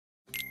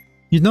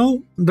You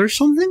know, there's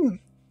something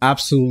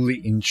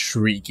absolutely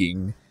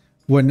intriguing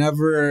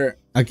whenever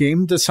a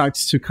game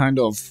decides to kind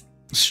of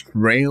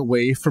stray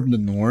away from the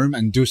norm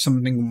and do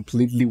something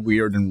completely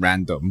weird and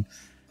random.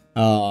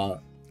 Uh,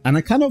 and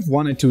I kind of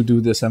wanted to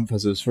do this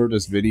emphasis for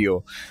this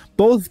video,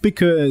 both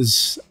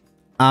because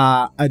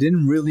I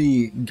didn't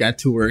really get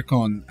to work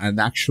on an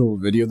actual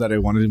video that I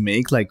wanted to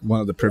make, like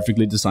one of the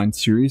perfectly designed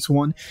series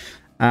one.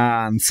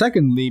 And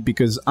secondly,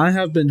 because I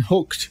have been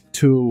hooked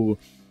to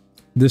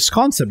this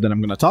concept that I'm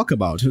going to talk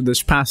about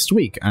this past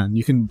week, and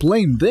you can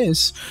blame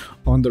this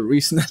on the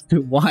reason as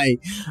to why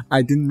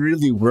I didn't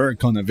really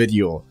work on a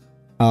video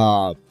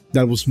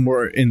that was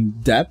more in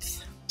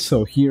depth.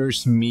 So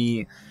here's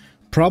me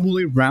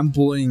probably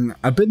rambling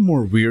a bit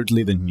more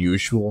weirdly than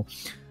usual,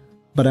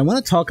 but I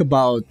want to talk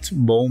about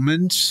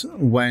moments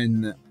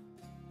when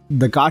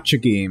the gacha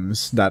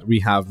games that we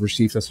have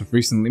received as of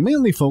recently,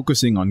 mainly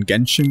focusing on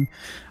Genshin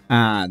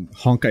and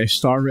Honkai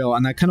Star Rail,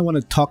 and I kind of want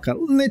to talk a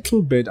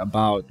little bit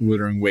about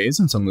Wuthering Waves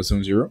and Sunless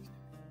Zone Zero.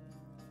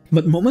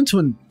 But moments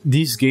when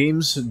these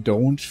games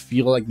don't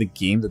feel like the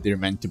game that they're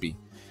meant to be.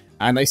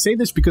 And I say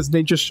this because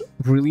they just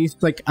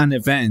released like an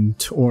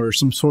event or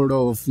some sort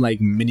of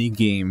like mini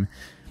game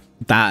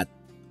that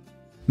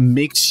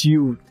makes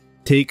you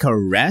take a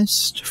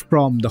rest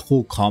from the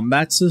whole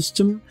combat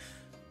system,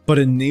 but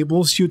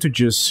enables you to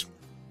just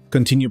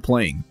continue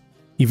playing,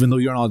 even though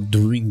you're not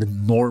doing the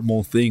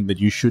normal thing that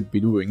you should be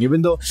doing.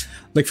 Even though,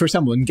 like for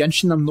example, in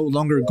Genshin, I'm no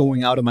longer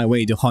going out of my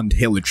way to hunt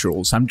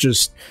hilichurls. I'm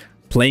just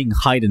playing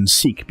hide and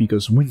seek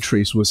because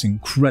Windtrace was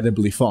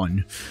incredibly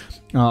fun.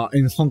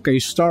 In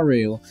Honkai Star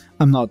Rail,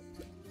 I'm not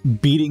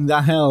beating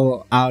the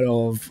hell out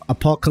of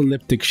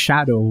Apocalyptic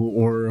Shadow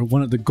or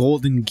one of the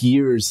Golden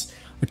Gears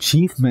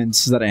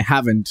achievements that I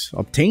haven't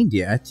obtained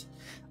yet.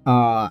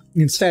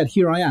 Instead,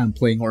 here I am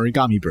playing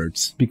Origami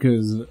Birds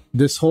because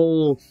this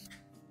whole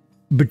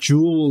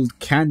Bejeweled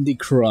Candy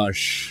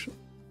Crush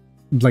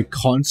like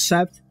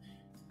concept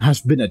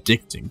has been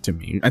addicting to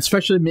me,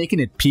 especially making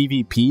it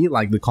PvP,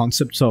 like the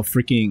concepts of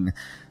freaking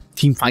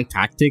teamfight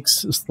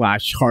tactics /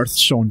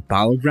 Hearthstone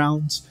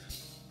battlegrounds.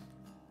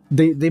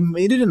 They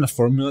made it in a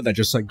formula that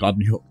just like got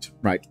me hooked,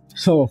 right?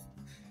 So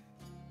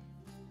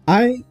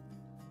I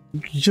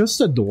just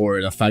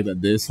adore the fact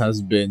that this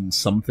has been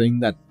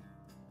something that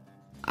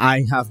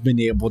I have been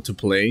able to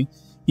play,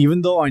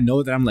 even though I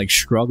know that I'm like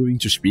struggling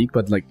to speak,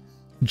 but like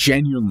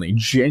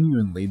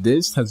genuinely,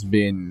 this has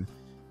been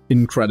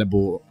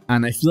incredible.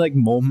 And I feel like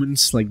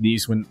moments like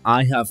these when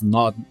I have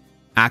not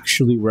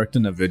actually worked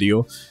in a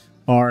video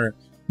are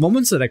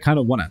moments that I kind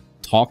of want to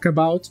talk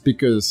about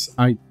because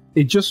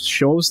it just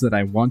shows that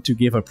I want to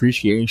give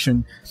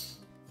appreciation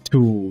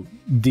to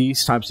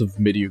these types of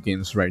video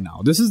games right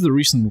now. This is the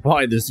reason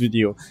why this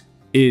video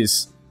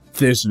is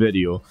this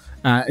video,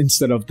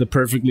 instead of the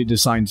perfectly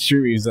designed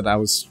series that I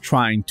was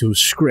trying to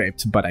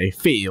script, but I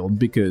failed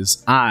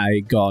because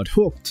I got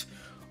hooked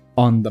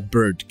on the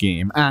bird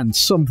game and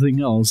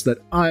something else that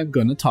I'm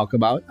gonna talk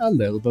about a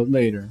little bit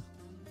later.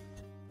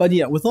 But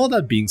yeah, with all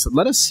that being said,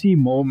 let us see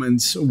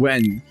moments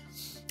when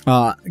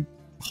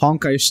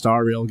Honkai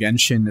Star Rail,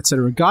 Genshin,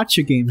 etc.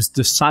 gacha games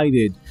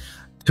decided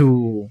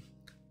to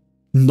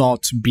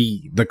not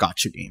be the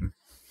gacha game.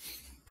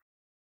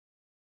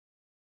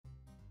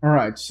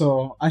 Alright,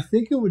 so I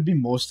think it would be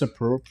most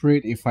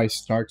appropriate if I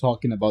start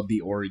talking about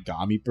the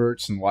Origami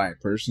Birds and why I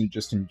personally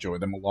just enjoy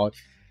them a lot.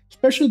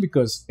 Especially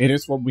because it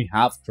is what we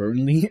have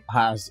currently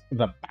as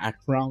the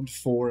background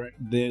for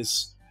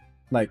this,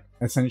 like,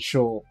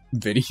 essential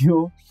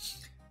video.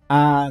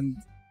 And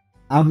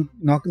I'm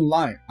not gonna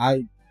lie,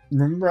 I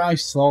remember I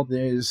saw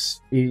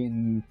this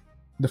in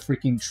the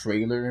freaking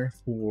trailer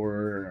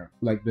for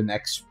like the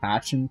next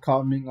patch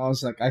incoming. I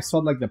was like, I saw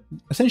like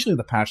essentially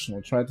the patch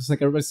notes, right? It's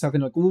like everybody's talking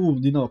like, ooh,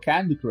 you know,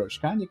 Candy Crush.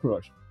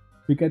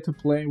 We get to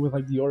play with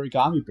like the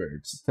Origami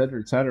Birds,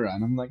 etc., etc.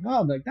 And I'm like,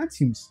 oh, like that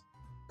seems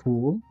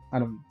cool. I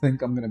don't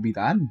think I'm gonna be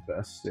that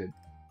invested.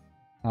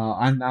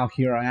 And now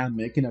here I am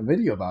making a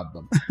video about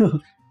them.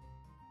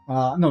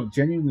 No,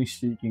 genuinely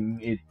speaking,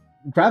 it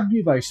grabbed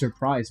me by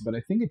surprise, but I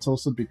think it's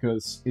also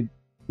because it,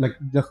 like,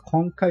 the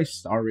Honkai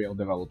Star Rail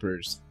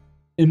developers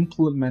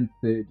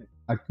implemented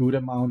a good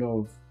amount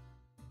of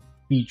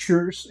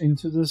features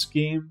into this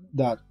game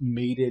that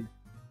made it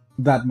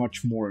that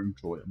much more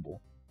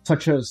enjoyable,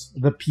 such as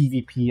the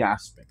PvP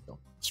aspect of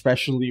it,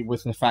 especially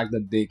with the fact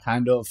that they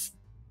kind of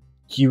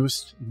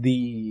used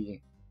the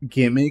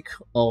gimmick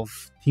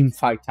of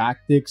teamfight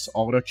tactics,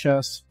 auto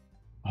chess,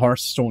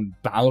 Hearthstone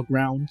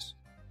battlegrounds.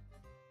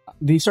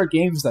 These are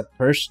games that,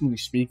 personally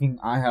speaking,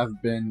 I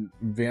have been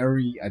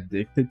very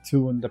addicted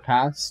to in the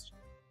past.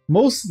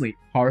 Mostly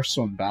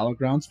Hearthstone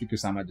battlegrounds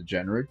because I'm a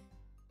degenerate.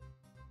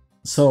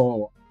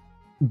 So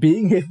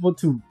being able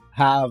to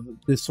have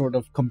this sort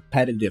of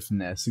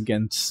competitiveness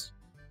against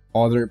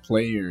other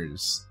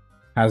players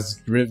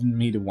has driven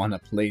me to want to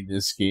play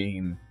this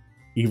game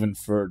even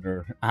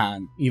further,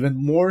 and even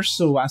more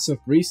so as of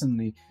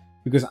recently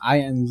because I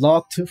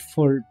unlocked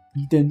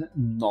Forbidden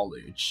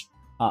Knowledge.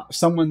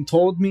 Someone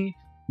told me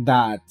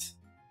that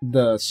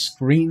the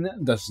screen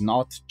does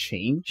not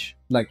change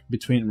like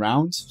between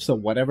rounds. So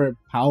whatever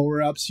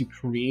power-ups you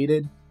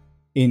created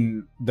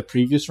in the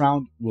previous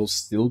round will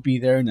still be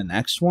there in the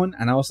next one.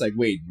 And I was like,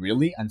 wait,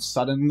 really? And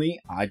suddenly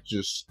I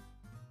just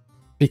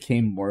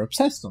became more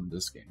obsessed on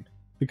this game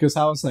because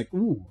I was like,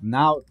 ooh,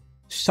 now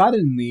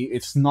suddenly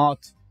it's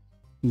not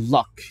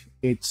luck,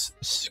 it's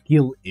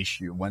skill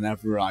issue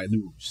whenever I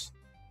lose.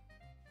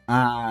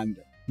 And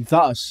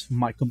thus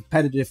my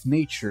competitive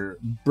nature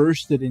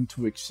bursted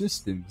into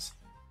existence,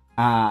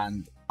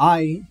 and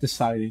I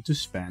decided to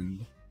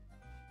spend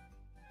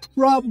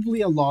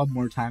probably a lot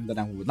more time than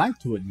I would like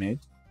to admit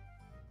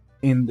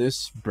in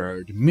this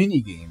bird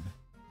minigame.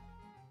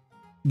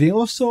 They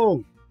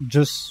also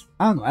just,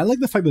 I don't know, I like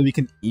the fact that we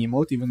can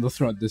emote, even though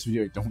throughout this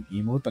video I don't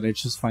emote, but I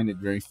just find it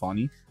very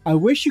funny. I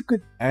wish you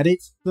could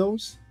edit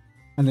those,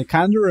 and it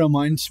kind of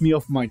reminds me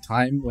of my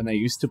time when I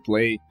used to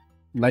play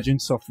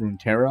Legends of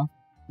Runeterra.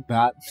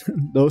 That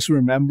those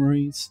were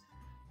memories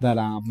that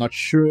I'm not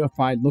sure if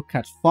I look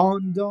at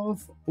fond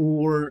of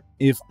or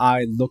if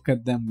I look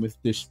at them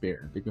with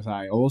despair, because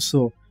I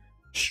also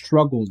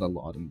struggled a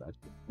lot in that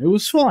game. It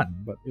was fun,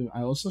 but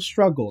I also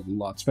struggled a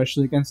lot,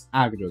 especially against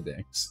aggro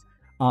decks.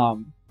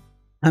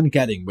 I'm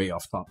getting way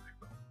off topic.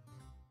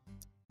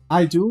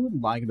 I do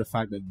like the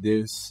fact that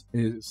this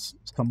is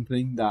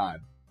something that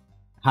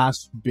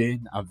has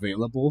been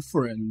available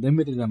for a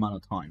limited amount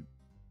of time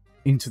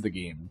into the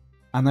game.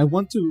 And I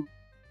want to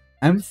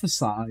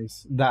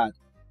emphasize that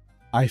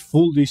I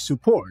fully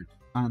support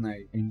and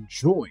I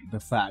enjoy the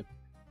fact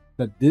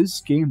that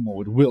this game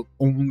mode will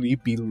only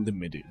be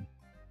limited.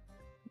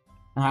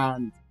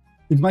 And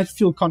it might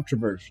feel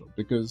controversial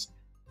because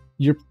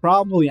you're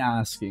probably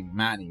asking,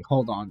 Manny,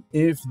 hold on,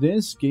 if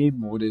this game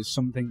mode is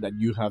something that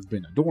you have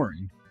been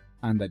adoring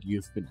and that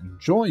you've been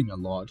enjoying a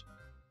lot,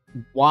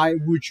 why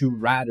would you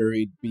rather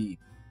it be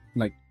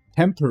like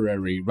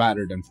temporary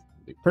rather than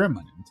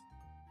permanent?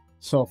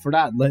 So for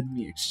that, let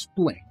me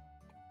explain.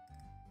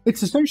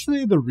 It's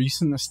essentially the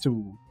reason as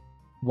to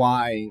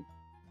why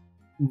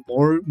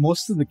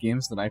most of the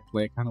games that I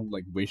play kind of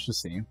like wish the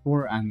same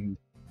for, and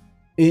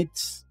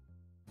it's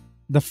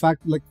the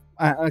fact, like,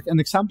 an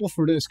example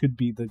for this could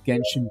be the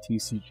Genshin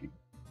TCG.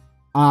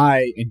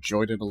 I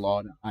enjoyed it a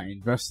lot. I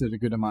invested a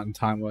good amount of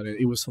time on it.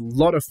 It was a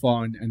lot of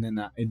fun, and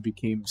then it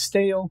became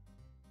stale,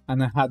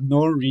 and I had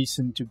no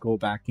reason to go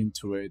back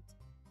into it.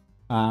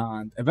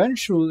 And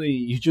eventually,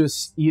 you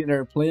just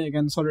either play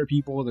against other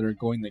people that are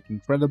going like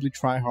incredibly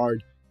try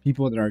hard,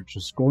 people that are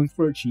just going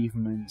for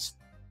achievements,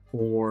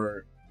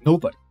 or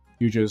nobody.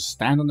 You just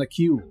stand on the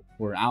queue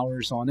for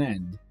hours on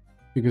end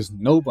because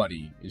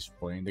nobody is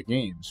playing the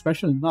game,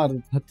 especially not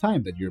at the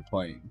time that you're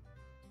playing.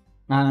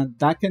 And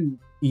that can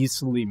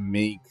easily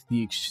make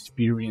the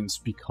experience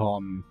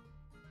become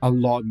a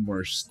lot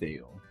more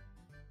stale.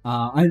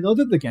 I know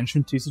that the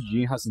Genshin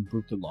TCG has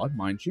improved a lot,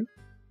 mind you.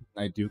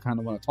 I do kind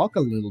of want to talk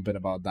a little bit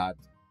about that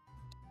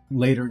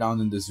later down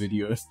in this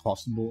video if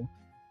possible.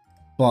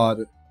 But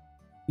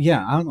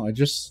yeah, I don't know,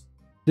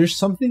 there's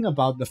something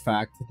about the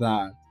fact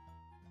that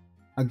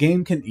a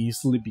game can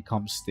easily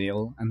become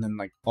stale, and then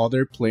like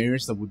other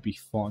players that would be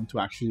fun to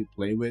actually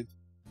play with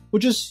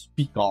would just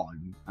be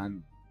gone,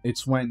 and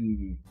it's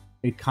when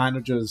it kind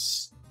of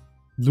just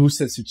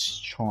loses its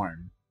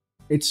charm.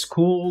 It's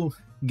cool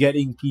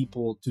getting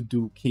people to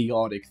do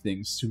chaotic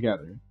things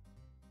together.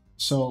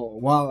 So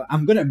while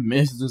I'm gonna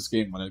miss this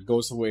game when it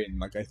goes away in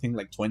like I think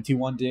like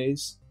 21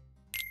 days,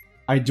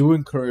 I do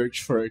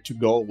encourage for it to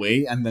go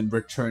away and then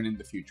return in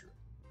the future.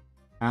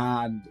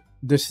 And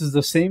this is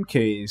the same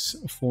case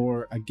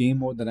for a game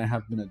mode that I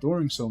have been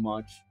adoring so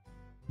much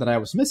that I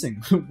was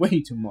missing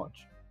way too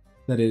much.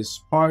 That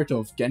is part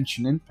of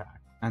Genshin Impact,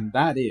 and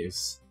that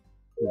is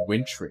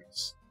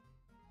Windtrace.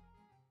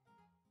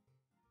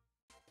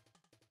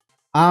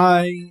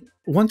 I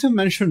want to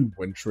mention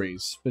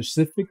Windtrace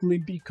specifically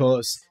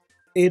because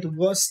it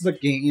was the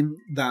game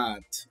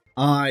that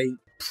I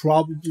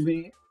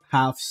probably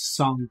have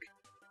sunk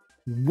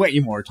way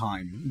more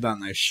time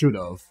than I should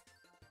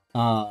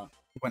have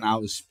when I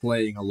was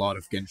playing a lot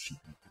of Genshin.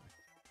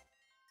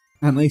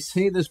 And I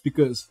say this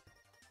because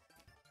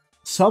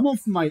some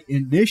of my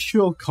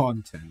initial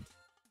content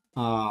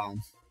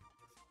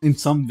in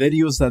some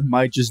videos that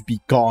might just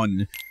be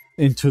gone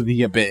into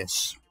the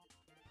abyss,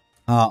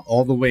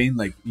 all the way in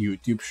like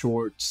YouTube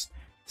shorts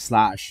 /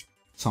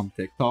 some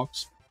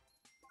TikToks.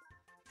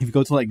 If you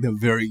go to like the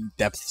very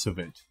depths of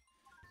it,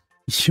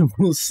 you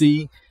will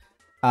see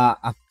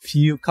a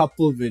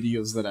couple of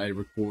videos that I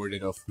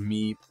recorded of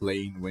me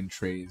playing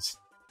Windtrace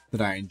that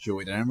I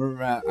enjoyed. And I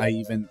remember I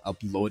even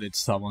uploaded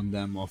some on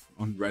them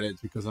on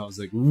Reddit because I was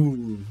like,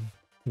 ooh,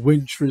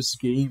 Windtrace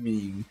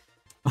gaming.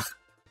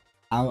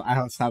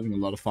 I was having a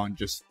lot of fun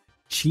just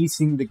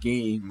cheating the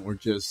game or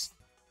just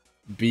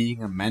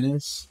being a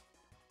menace,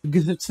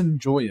 because it's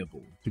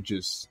enjoyable to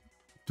just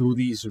do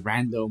these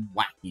random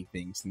wacky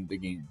things in the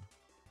game.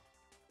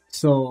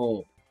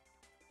 So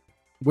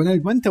when I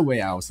went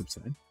away, I was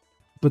upset.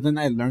 But then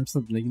I learned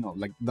something, you know,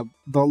 like the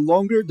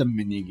longer the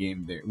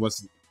minigame there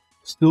was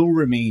still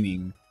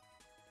remaining,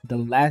 the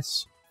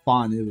less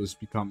fun it was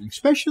becoming,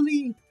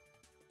 especially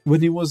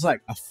when it was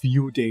like a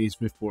few days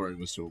before it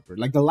was over.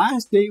 Like the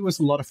last day was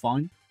a lot of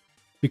fun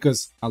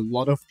because a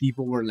lot of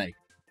people were like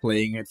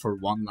playing it for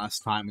one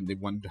last time and they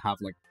wanted to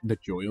have like the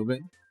joy of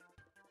it.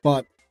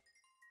 But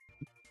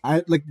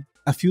I like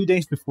a few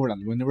days before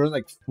that, when there were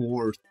like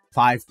 4 or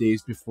 5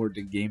 days before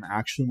the game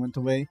actually went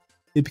away,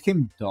 it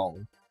became dull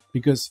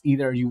because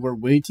either you were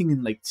waiting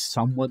in like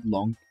somewhat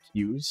long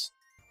queues,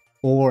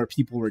 or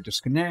people were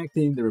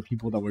disconnecting. There were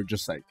people that were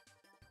just like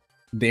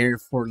there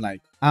for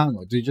like, I don't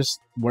know, they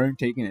just weren't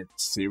taking it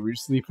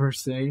seriously per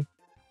se.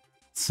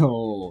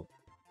 So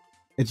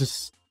it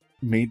just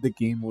made the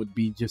game would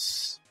be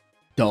just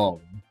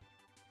dull.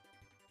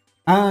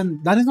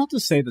 And that is not to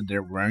say that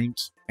there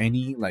weren't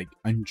any like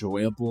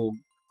enjoyable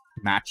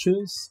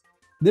matches.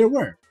 There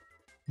were,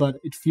 but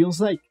it feels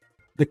like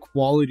the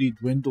quality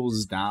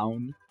dwindles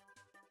down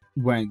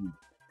when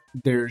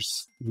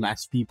there's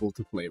less people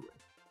to play with.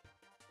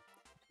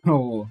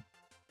 So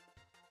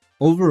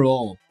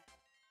overall,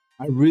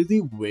 I really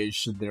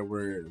wish there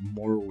were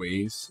more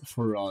ways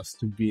for us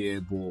to be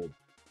able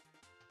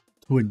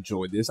to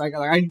enjoy this. I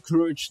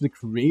encourage the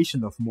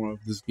creation of more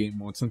of this game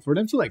modes and for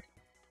them to like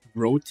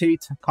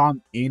rotate,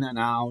 come in and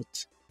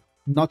out,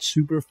 not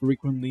super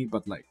frequently,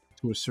 but like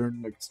to a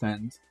certain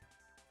extent.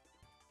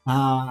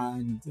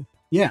 And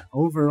yeah,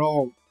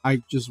 overall,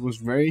 I just was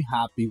very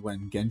happy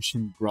when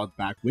Genshin brought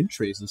back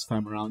Windtrace this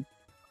time around.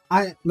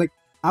 I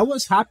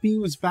was happy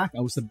it was back. I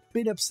was a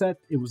bit upset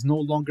it was no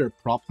longer a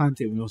prop hunt.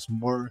 It was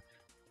more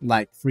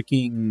like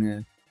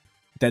freaking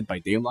Dead by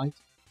Daylight.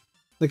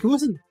 Like, it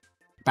wasn't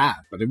bad,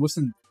 but it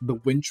wasn't the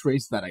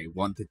Windtrace that I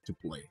wanted to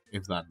play,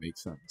 if that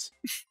makes sense.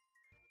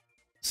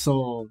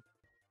 So,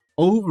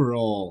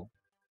 overall,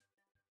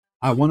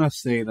 I want to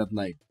say that,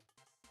 like,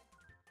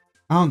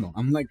 I don't know,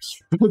 I'm, like,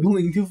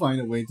 struggling to find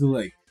a way to,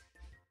 like,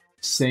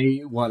 say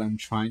what I'm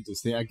trying to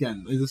say.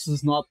 Again, this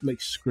is not, like,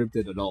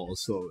 scripted at all,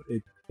 so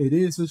it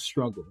is a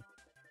struggle.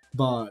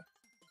 But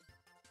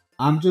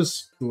I'm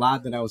just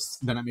glad that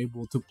I'm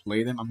able to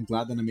play them. I'm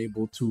glad that I'm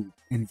able to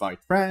invite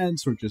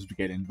friends, or just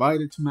get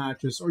invited to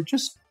matches, or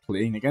just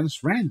playing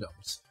against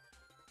randoms.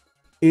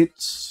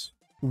 It's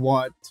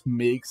what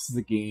makes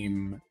the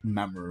game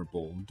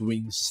memorable,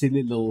 doing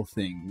silly little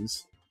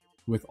things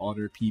with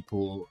other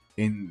people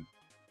in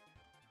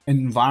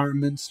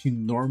environments you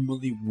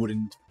normally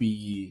wouldn't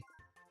be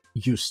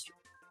used to.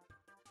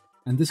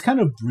 And this kind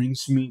of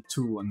brings me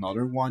to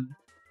another one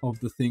of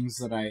the things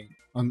that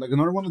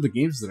another one of the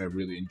games that I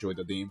really enjoyed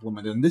that they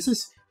implemented. And this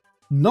is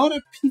not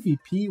a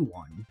PvP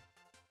one.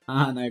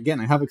 And again,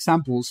 I have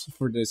examples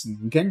for this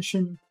in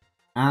Genshin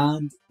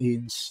and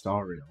in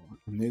Stario,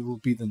 and they will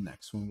be the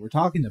next one we're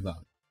talking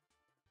about.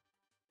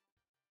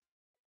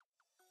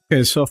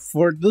 Okay, so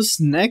for this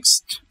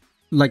next,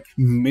 like,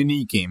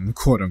 mini game,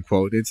 quote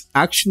unquote, it's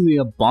actually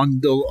a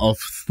bundle of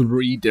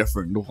 3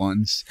 different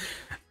ones,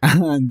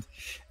 and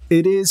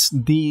it is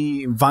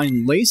the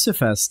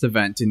Vinelacefest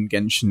event in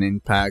Genshin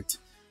Impact,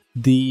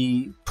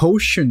 the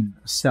Potion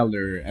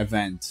Seller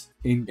event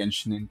in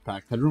Genshin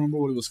Impact. I don't remember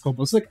what it was called,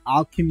 but it was like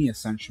Alchemy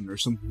Ascension or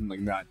something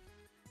like that.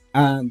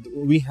 And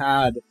we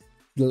had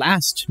the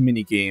last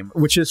minigame,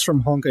 which is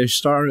from Honkai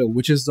Stario,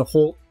 which is the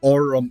whole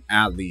Aurum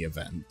Alley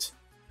event.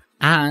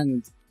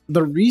 And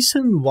the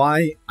reason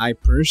why I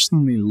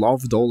personally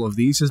loved all of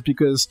these is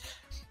because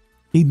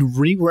it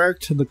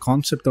reworked the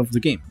concept of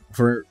the game.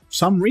 For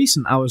some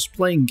reason, I was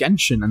playing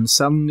Genshin and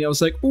suddenly I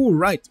was like, oh,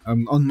 right,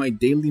 on my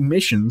daily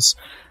missions,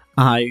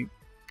 I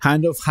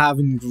kind of have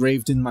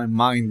engraved in my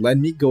mind, let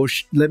me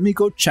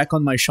go check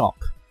on my shop.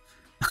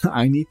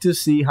 I need to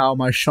see how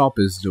my shop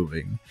is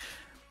doing.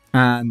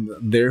 And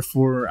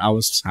therefore, I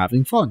was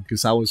having fun,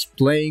 because I was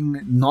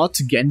playing not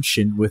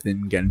Genshin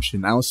within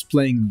Genshin. I was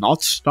playing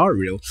not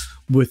Stario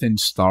within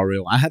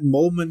Stario. I had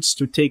moments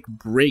to take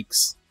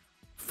breaks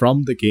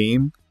from the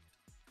game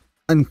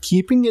and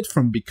keeping it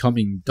from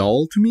becoming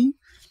dull to me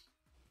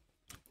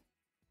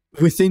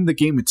within the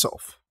game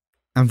itself.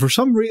 And for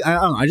some reason, I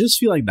don't know, I just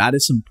feel like that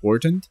is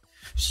important,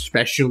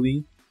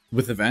 especially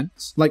with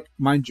events. Like,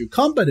 mind you,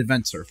 combat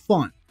events are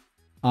fun.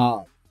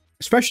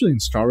 Especially in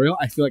Stario,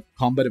 I feel like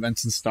combat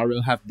events in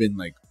Stario have been,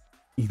 like,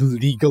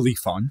 illegally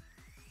fun,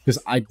 because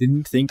I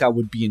didn't think I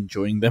would be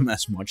enjoying them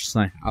as much as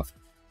I have.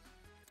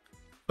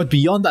 But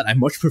beyond that, I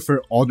much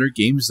prefer other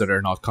games that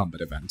are not combat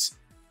events.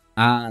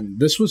 And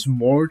this was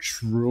more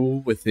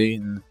true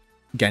within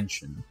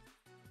Genshin.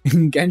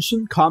 In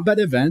Genshin, combat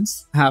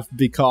events have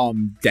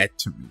become dead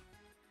to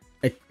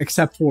me.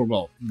 Except for,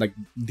 well, like,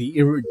 the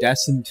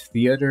iridescent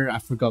theater. I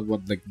forgot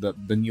what, like,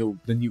 the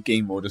new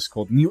game mode is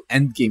called. New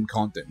endgame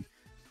content.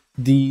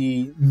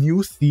 The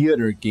new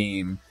theater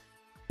game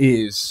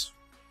is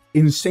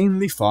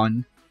insanely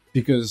fun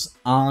because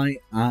I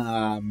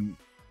am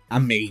a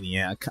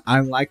maniac.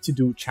 I like to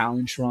do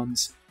challenge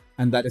runs,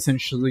 and that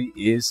essentially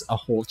is a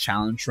whole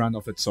challenge run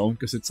of its own,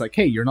 because it's like,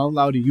 hey, you're not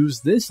allowed to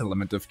use this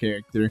element of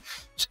character,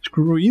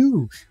 screw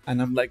you. And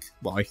I'm like,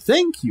 why,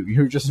 thank you,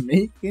 you're just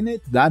making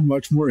it that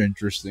much more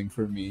interesting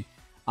for me.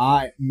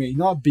 I may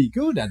not be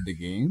good at the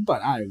game,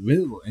 but I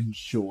will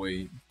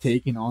enjoy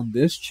taking on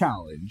this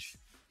challenge.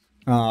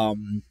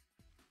 Um,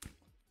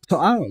 so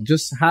I don't know,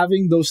 just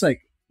having those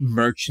like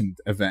merchant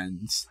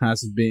events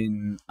has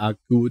been a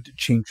good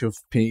change of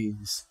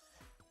pace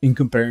in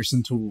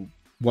comparison to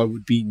what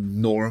would be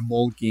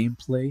normal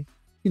gameplay.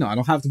 I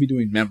don't have to be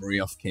doing Memory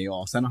of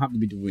Chaos. I don't have to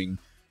be doing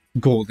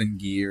Golden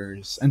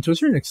Gears. And to a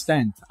certain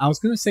extent, I was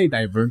going to say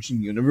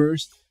Divergent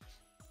Universe,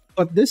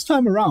 but this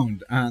time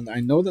around, and I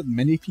know that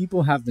many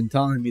people have been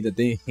telling me that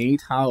they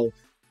hate how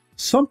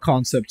some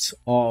concepts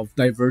of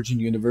Divergent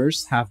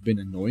Universe have been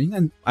annoying,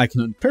 and I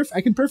can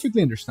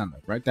perfectly understand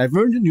that, right?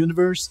 Divergent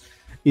Universe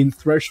in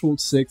Threshold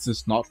 6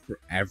 is not for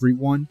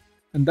everyone.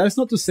 And that's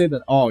not to say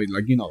that,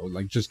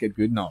 just get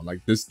good. No,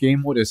 like, this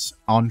game mode is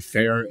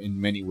unfair in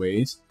many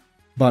ways.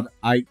 But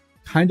I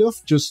kind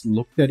of just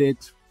looked at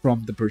it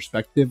from the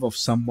perspective of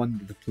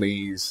someone that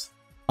plays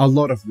a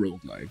lot of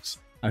roguelikes.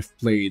 I've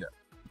played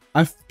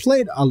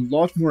a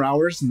lot more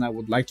hours than I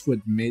would like to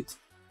admit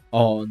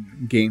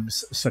on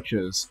games such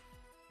as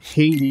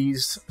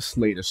Hades,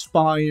 Slay the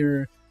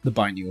Spire, The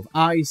Binding of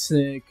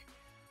Isaac.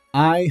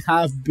 I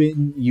have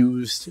been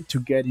used to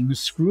getting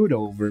screwed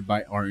over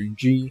by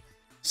RNG.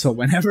 So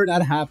whenever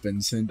that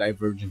happens in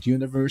Divergent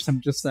Universe,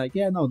 I'm just like,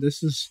 yeah, no,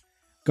 this is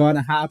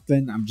gonna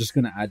happen. I'm just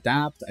gonna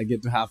adapt. I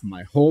get to have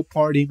my whole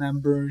party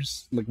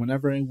members, like,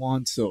 whenever I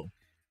want. So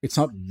it's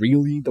not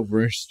really the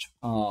worst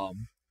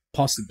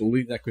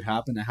possibility that could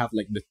happen. I have,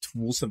 like, the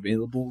tools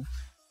available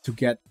to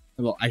get,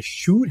 well, I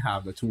should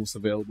have the tools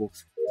available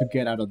to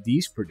get out of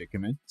these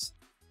predicaments.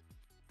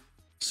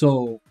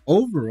 So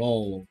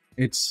overall,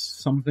 it's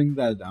something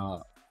that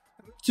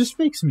just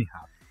makes me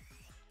happy.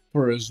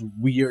 For as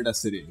weird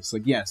as it is.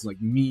 Like, yes, like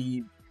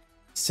me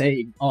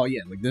saying, oh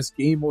yeah, like, this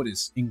game mode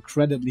is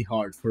incredibly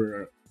hard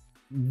for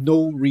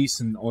no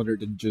reason other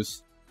than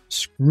just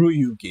screw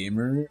you,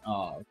 gamer.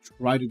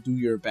 Try to do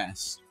your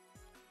best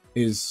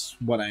is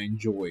what I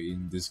enjoy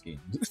in this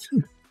game.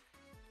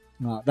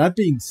 That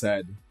being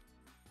said,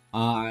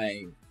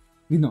 like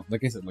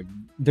I said, like,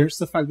 there's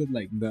the fact that,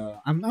 like,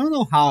 I don't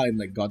know how I,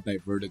 like, got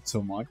diverted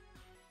so much.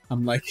 I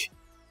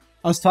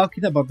was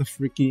talking about the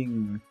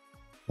freaking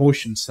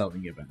potion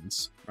selling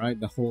events, right?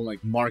 The whole,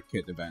 like,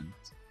 market event.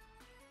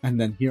 And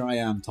then here I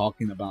am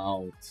talking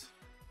about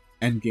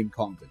endgame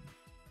content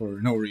for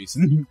no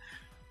reason.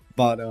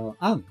 But, I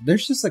don't know,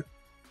 there's just, like,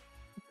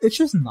 it's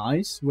just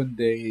nice when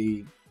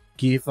they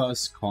give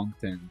us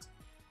content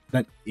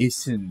that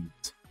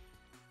isn't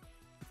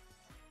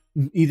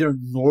either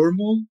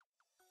normal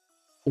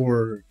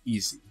or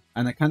easy.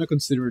 And I kind of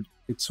consider it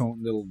its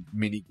own little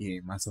mini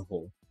game as a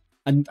whole.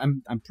 And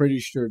I'm pretty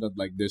sure that,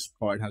 like, this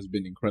part has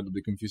been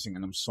incredibly confusing,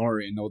 and I'm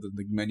sorry. I know that,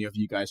 like, many of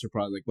you guys are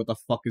probably like, what the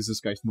fuck is this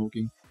guy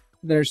smoking?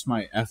 There's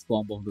my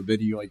F-bomb of the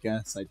video, I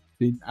guess. I've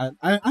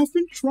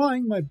been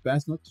trying my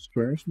best not to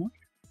swear as much.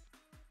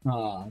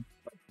 But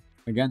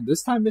again,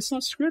 this time it's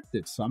not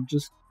scripted, so I'm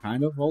just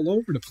kind of all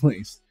over the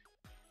place.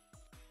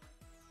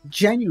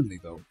 Genuinely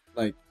though,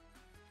 like,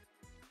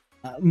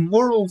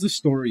 moral of the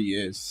story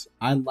is,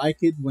 I like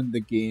it when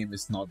the game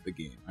is not the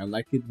game. I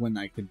like it when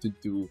I can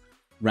do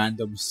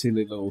random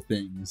silly little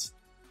things,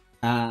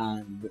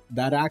 and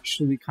that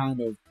actually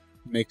kind of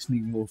makes me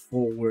move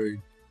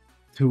forward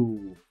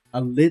to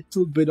a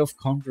little bit of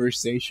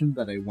conversation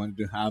that I wanted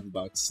to have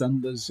about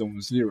Sunless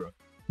Zone Zero,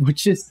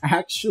 which is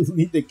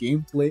actually the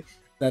gameplay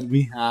that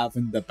we have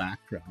in the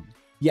background.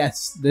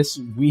 Yes, this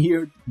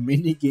weird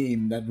mini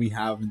game that we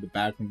have in the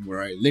background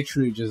where I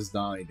literally just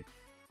died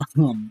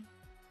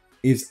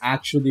is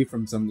actually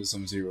from Sunless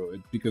Zone Zero,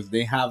 because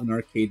they have an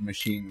arcade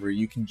machine where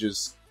you can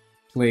just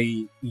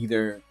play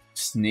either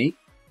Snake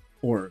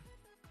or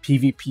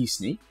PvP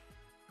Snake,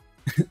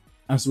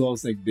 as well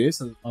as, like,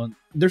 this.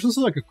 There's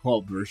also, like, a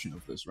co-op version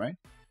of this, right?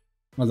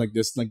 Or, like,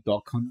 this, like,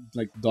 dog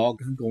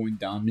going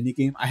down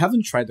minigame. I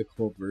haven't tried the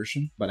co-op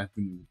version, but I've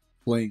been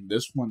playing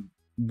this one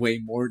way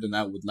more than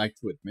I would like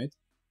to admit.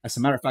 As a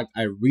matter of fact,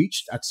 I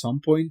reached at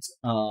some point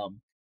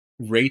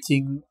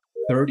rating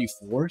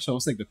 34, so I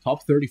was, like, the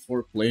top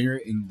 34 player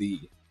in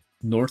the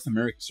North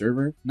American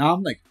server. Now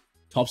I'm, like,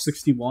 top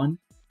 61,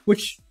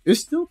 which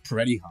is still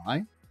pretty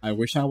high. I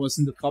wish I was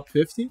in the top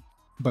 50,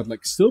 but,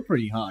 like, still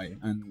pretty high,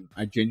 and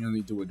I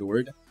genuinely do adore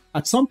it.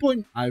 At some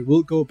point, I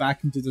will go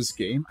back into this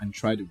game and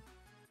try to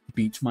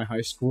beat my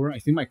high score. I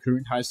think my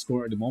current high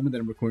score at the moment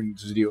that I'm recording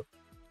this video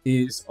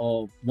is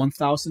of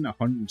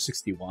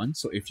 1,161.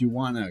 So if you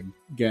want to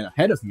get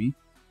ahead of me,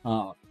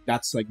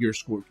 that's, like, your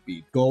score to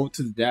beat. Go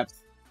to the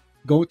depth.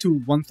 Go to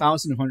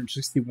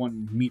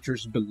 1,161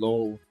 meters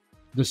below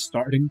the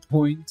starting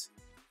point,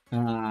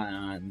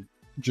 and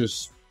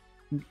just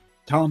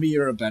tell me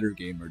you're a better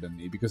gamer than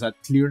me, because that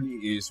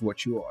clearly is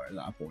what you are at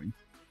that point.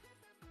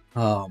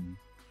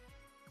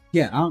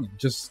 Yeah, I don't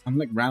know, I'm,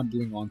 like,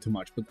 rambling on too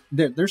much, but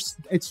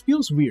it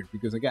feels weird,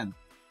 because, again,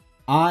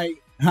 I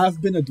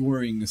have been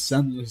adoring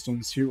Zenless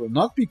Zone Zero,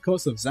 not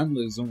because of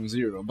Zenless Zone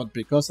Zero, but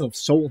because of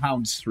Soul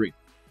Hounds 3.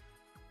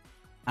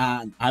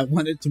 And I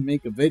wanted to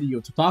make a video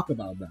to talk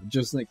about that,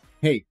 just like,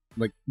 hey,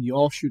 like, you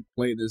all should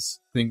play these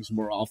things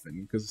more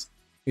often, because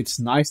it's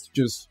nice to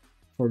just,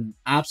 for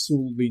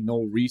absolutely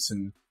no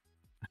reason,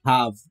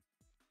 have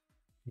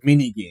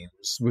mini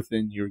games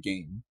within your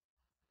game.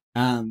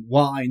 And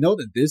while I know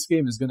that this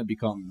game is gonna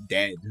become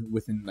dead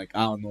within, like,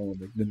 I don't know,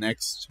 like the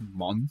next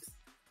month,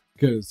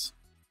 because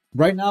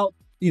right now,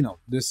 you know,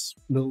 this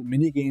little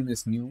mini game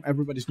is new.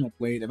 Everybody's gonna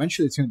play it.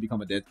 Eventually, it's gonna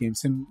become a dead game.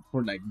 Same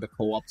for like the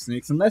co-op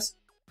snakes. Unless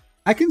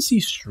I can see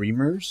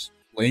streamers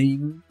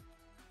playing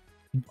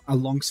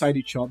alongside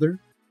each other,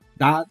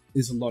 that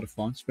is a lot of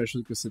fun,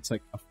 especially because it's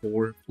like a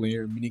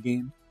 4-player mini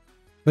game.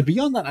 But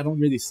beyond that, I don't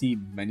really see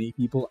many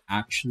people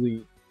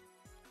actually,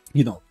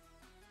 you know,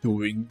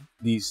 doing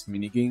these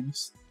mini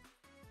games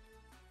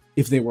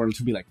if they were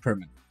to be like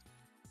permanent.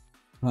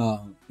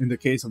 In the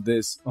case of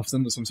this, of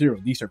Some Zero,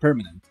 these are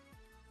permanent.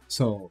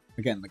 So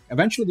again, like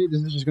eventually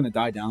this is just gonna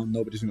die down.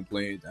 Nobody's gonna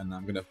play it, and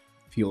I'm gonna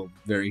feel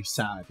very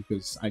sad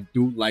because I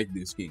do like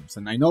these games.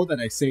 And I know that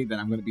I say that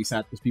I'm gonna be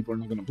sad because people are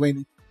not gonna play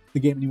the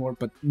game anymore,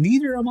 but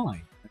neither am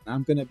I. And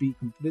I'm gonna be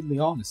completely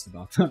honest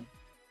about that.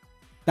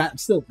 That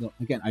still, no,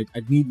 again, I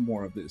need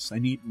more of this. I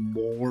need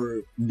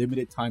more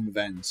limited time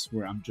events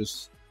where I'm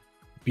just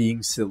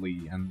being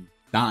silly and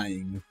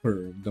dying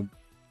for the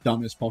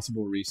dumbest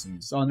possible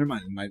reasons. Oh, never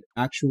mind. My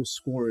actual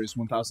score is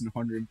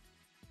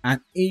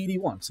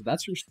 1,181, so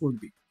that's your score to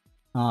beat.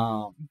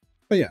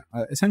 But yeah,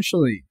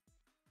 essentially,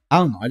 I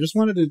don't know. I just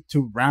wanted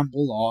to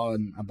ramble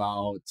on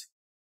about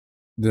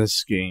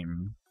this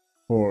game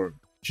for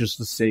just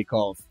the sake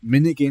of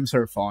mini games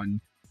are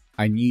fun.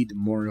 I need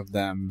more of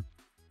them.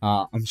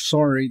 I'm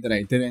sorry that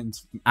I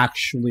didn't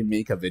actually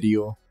make a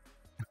video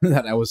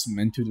that I was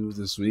meant to do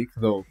this week,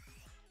 though.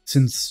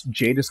 Since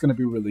Jade is going to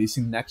be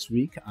releasing next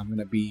week, I'm going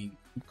to be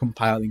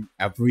compiling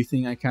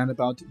everything I can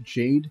about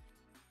Jade.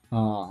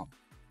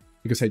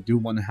 Because I do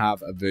want to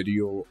have a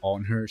video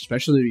on her,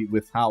 especially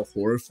with how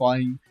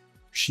horrifying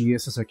she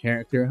is as a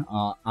character.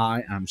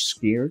 I am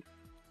scared.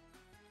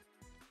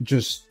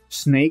 Just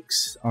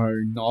snakes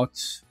are not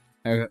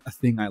a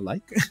thing I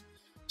like.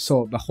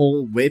 So the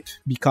whole whip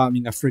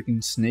becoming a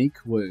freaking snake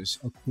was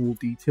a cool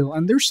detail.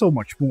 And there's so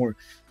much more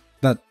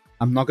that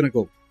I'm not going to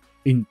go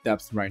in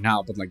depth right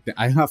now, but like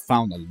I have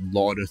found a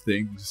lot of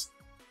things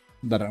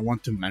that I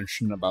want to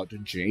mention about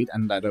Jade,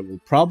 and that I will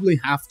probably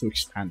have to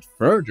expand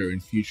further in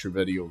future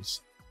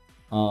videos.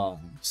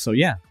 So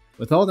yeah,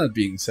 with all that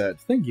being said,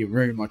 thank you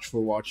very much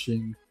for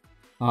watching.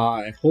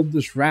 I hope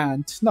this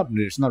rant, it's not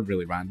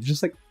really rant, it's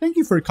just like, thank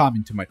you for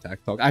coming to my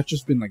tech talk. I've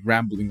just been like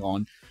rambling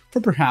on for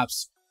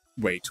perhaps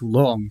way too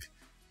long,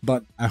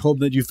 but I hope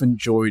that you've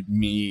enjoyed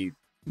me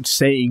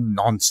saying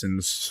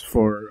nonsense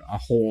for a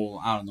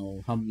whole, I don't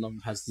know, how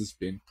long has this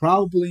been?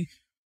 Probably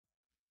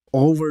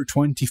over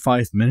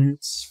 25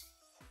 minutes.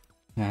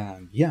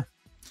 And yeah,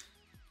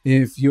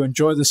 if you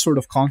enjoy this sort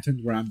of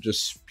content where I'm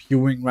just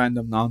spewing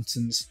random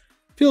nonsense,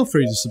 feel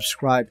free to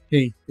subscribe.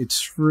 Hey,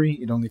 it's free,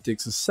 it only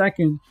takes a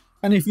second.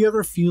 And if you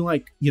ever feel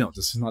like, you know,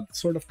 this is not the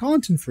sort of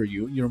content for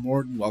you, you're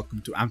more than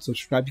welcome to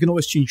unsubscribe. You can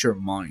always change your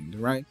mind,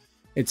 right?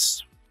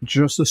 It's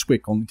just as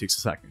quick, only takes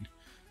a second.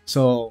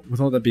 So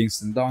with all that being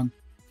said and done,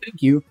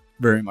 thank you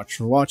very much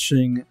for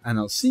watching, and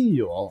I'll see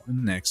you all in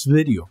the next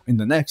video, in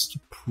the next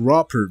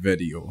proper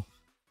video.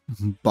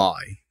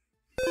 Bye.